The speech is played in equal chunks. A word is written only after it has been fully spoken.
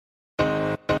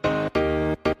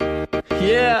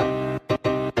Yeah.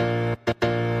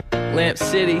 Lamp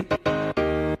City.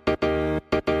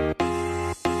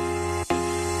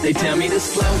 They tell me to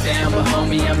slow down, but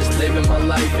homie, I'm just living my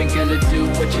life. Ain't gonna do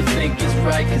what you think is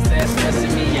right, cause that's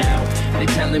stressing me out. They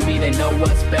telling me they know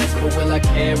what's best, but will I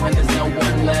care when there's no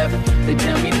one left? They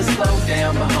tell me to slow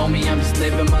down, but homie, I'm just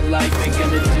living my life. Ain't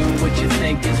gonna do what you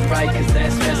think is right, cause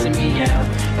that's stressing me out.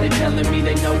 They telling me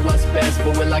they know what's best,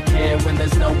 but will I care when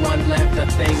there's no one left? I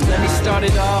think when we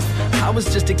started off, I was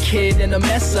just a kid and a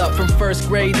mess up. From first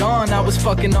grade on, I was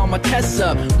fucking all my tests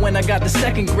up. When I got to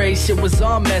second grade, shit was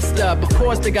all messed up. Of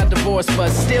course they got divorced, but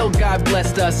still God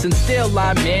blessed us. And still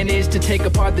I managed to take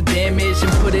apart the damage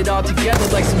and put it all together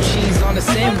like some cheese on a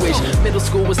sandwich. Middle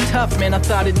school was tough, man, I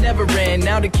thought it never ran.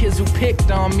 Now the kids who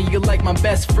picked on me, you're like my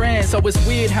best friend. So it's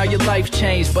weird how your life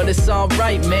changed, but it's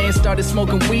alright, man. Started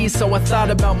smoking weed, so I thought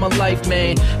about my life,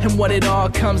 man. And what it all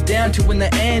comes down to in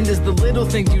the end is the little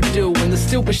things you do and the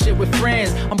stupid shit with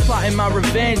friends. I'm plotting my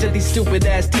revenge at these stupid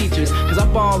ass teachers, cause I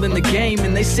ball in the game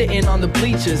and they sitting on the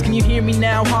bleachers. Can you hear me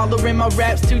now hollering my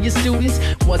raps to your students?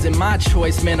 Wasn't my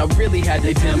choice, man, I really had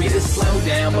to tell me to slow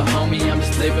down, but homie, I'm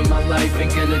just living my life.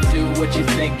 Ain't gonna do what you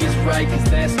think is right, cause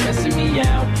that's stressing me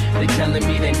out. They telling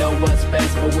me they know what's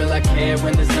best, but will I care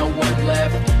when there's no one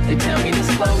left? They tell me to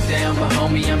slow down, but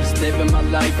homie, I'm just living my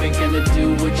life. Ain't gonna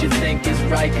do what you think is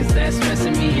right, cause that's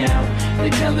stressing me out. They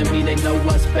telling me they know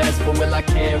what's best, but will I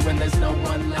care when there's no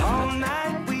one left? All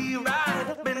night we ride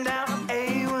up and down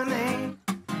A1A.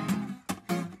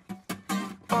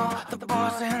 Oh, the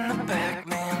boys in the back,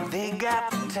 man, they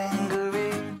got the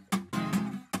tangerine.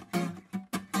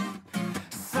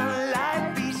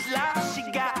 Sunlight, beach life, she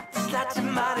got the slutty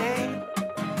body.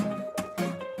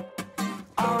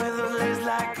 All with her legs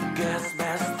like a gas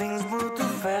mask, things move too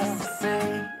fast to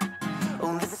say.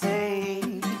 Oh, they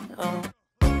say, oh.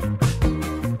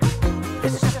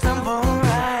 It's just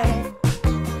alright.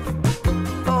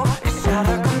 Oh, it's out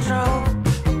of control.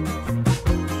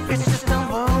 It's just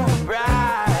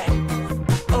alright.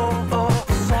 Oh, oh,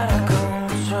 it's out of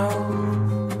control.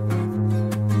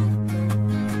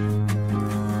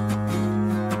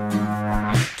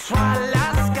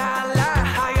 Twilight skyline,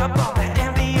 high up on the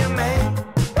MDMA.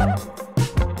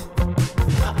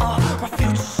 Oh, my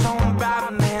future's so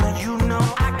bright, man. You know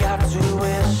I got to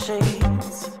wear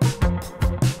shades.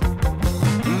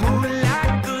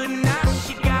 Moonlight, good night,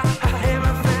 she got her hair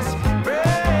and face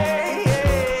braids.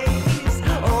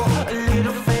 Oh, a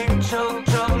little fake joke,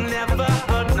 never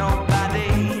hurt nobody.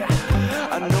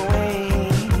 No way.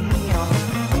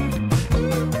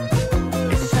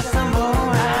 It's just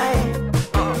alright.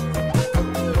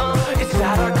 It's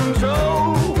out of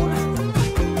control.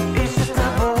 It's just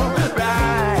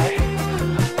alright.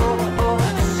 Oh, oh,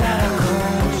 it's out of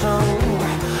control.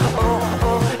 Oh,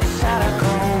 oh, it's out of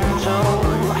control.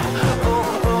 Oh,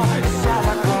 oh, it's out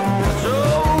of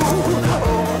control.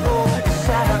 Oh, oh, it's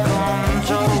out of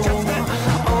control.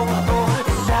 Oh, oh,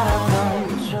 it's out of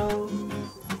control.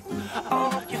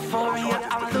 Oh, euphoria,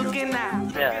 I'm looking at.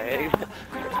 Yeah.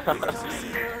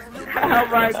 Oh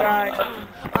my god,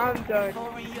 I'm done.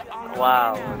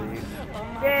 Wow.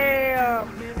 Damn.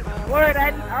 Word,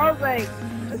 I was like,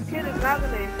 this kid is not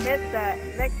gonna hit that.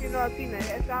 Next you know, I seen the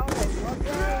headshot. I was like, what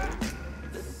the hell?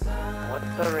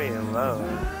 What's the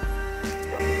reload?